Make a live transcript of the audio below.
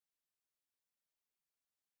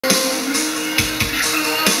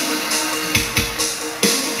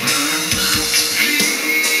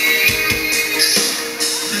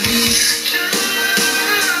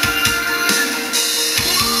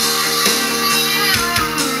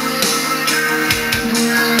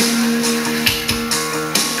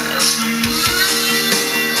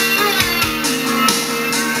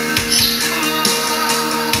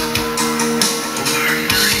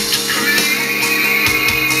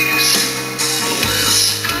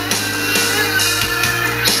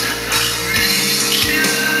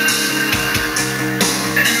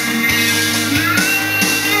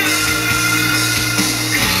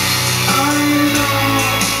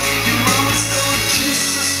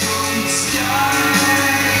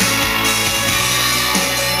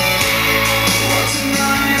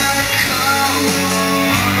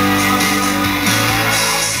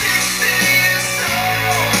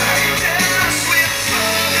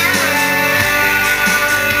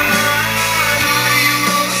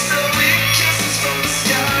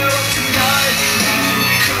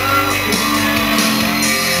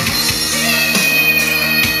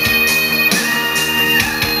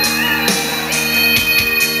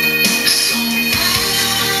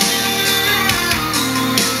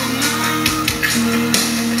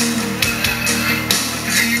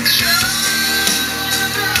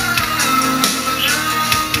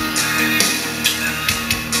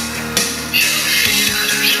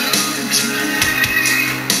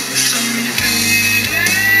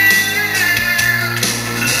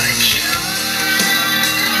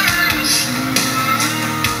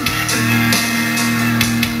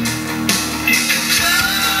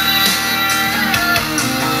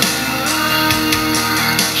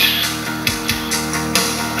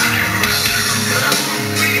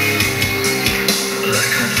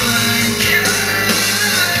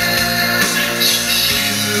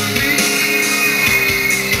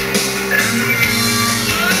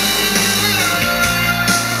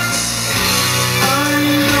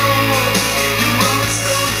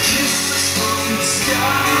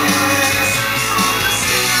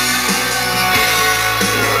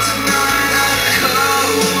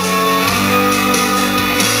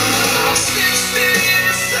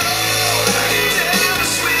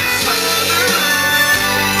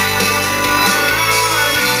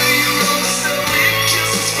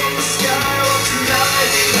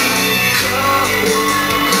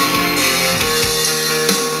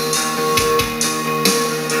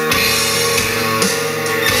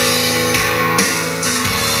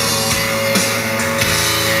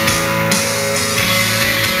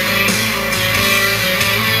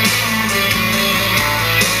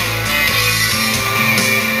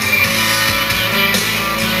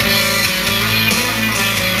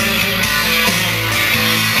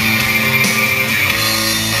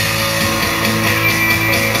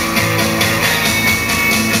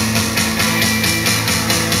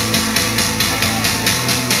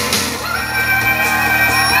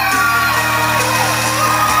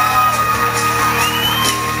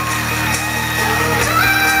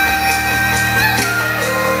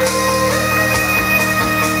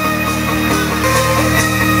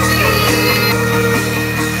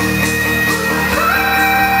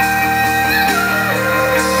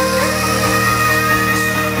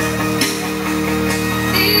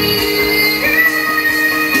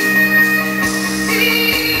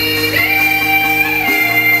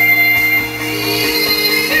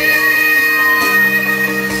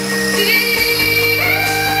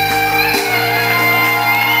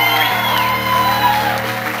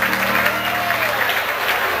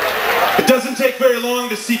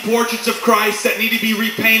to see portraits of Christ that need to be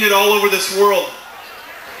repainted all over this world.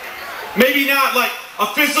 Maybe not like a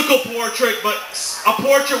physical portrait, but a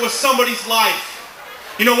portrait with somebody's life.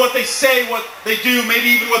 You know, what they say, what they do, maybe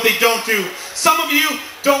even what they don't do. Some of you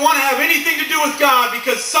don't want to have anything to do with God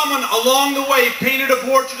because someone along the way painted a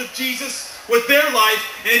portrait of Jesus with their life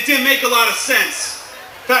and it didn't make a lot of sense.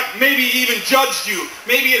 In fact, maybe even judged you.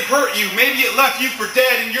 Maybe it hurt you. Maybe it left you for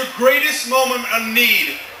dead in your greatest moment of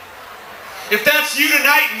need. If that's you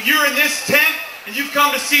tonight and you're in this tent and you've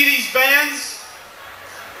come to see these bands,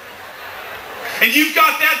 and you've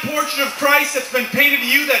got that portrait of Christ that's been painted to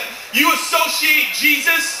you that you associate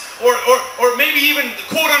Jesus or maybe even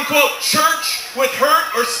quote-unquote church with hurt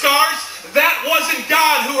or scars, that wasn't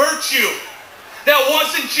God who hurt you. That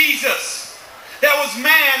wasn't Jesus. That was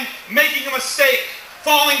man making a mistake,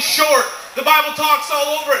 falling short. The Bible talks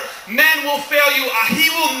all over it. Man will fail you. He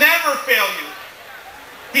will never fail you.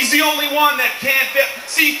 He's the only one that can't fail.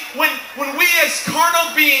 See, when we as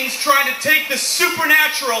carnal beings try to take the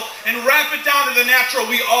supernatural and wrap it down to the natural,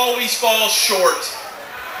 we always fall short.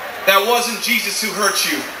 That wasn't Jesus who hurt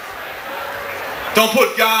you. Don't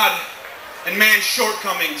put God and man's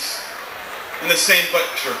shortcomings in the same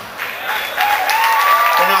picture.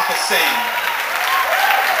 They're not the same.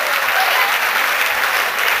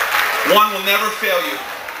 One will never fail you.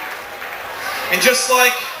 And just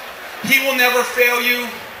like He will never fail you,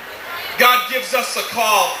 God gives us a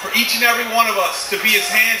call for each and every one of us to be His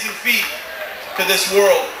hands and feet to this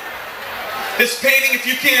world. This painting, if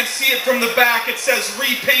you can't see it from the back, it says,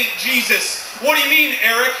 Repaint Jesus. What do you mean,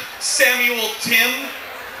 Eric? Samuel Timm?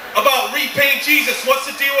 About repaint Jesus. What's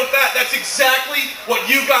the deal with that? That's exactly what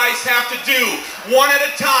you guys have to do. One at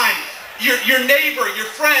a time. Your neighbor, your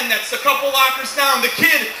friend that's a couple lockers down, the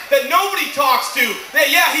kid that nobody talks to,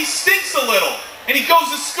 yeah, he stinks a little, and he goes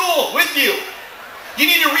to school with you. You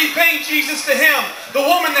need to repaint Jesus to him. The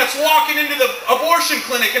woman that's walking into the abortion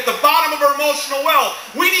clinic at the bottom of her emotional well,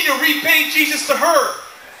 we need to repaint Jesus to her.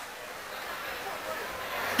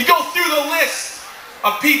 You go through the list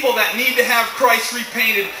of people that need to have Christ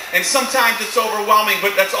repainted, and sometimes it's overwhelming,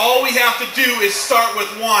 but that's all we have to do is start with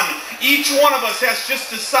one. Each one of us has just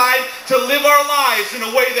to decide to live our lives in a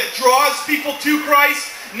way that draws people to Christ,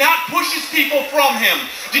 not pushes people from Him.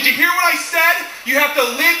 Did you hear what I said? You have to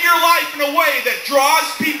live your life in a way that draws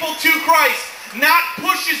people to Christ, not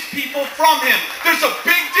pushes people from Him. There's a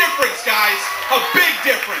big difference, guys. A big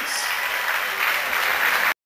difference.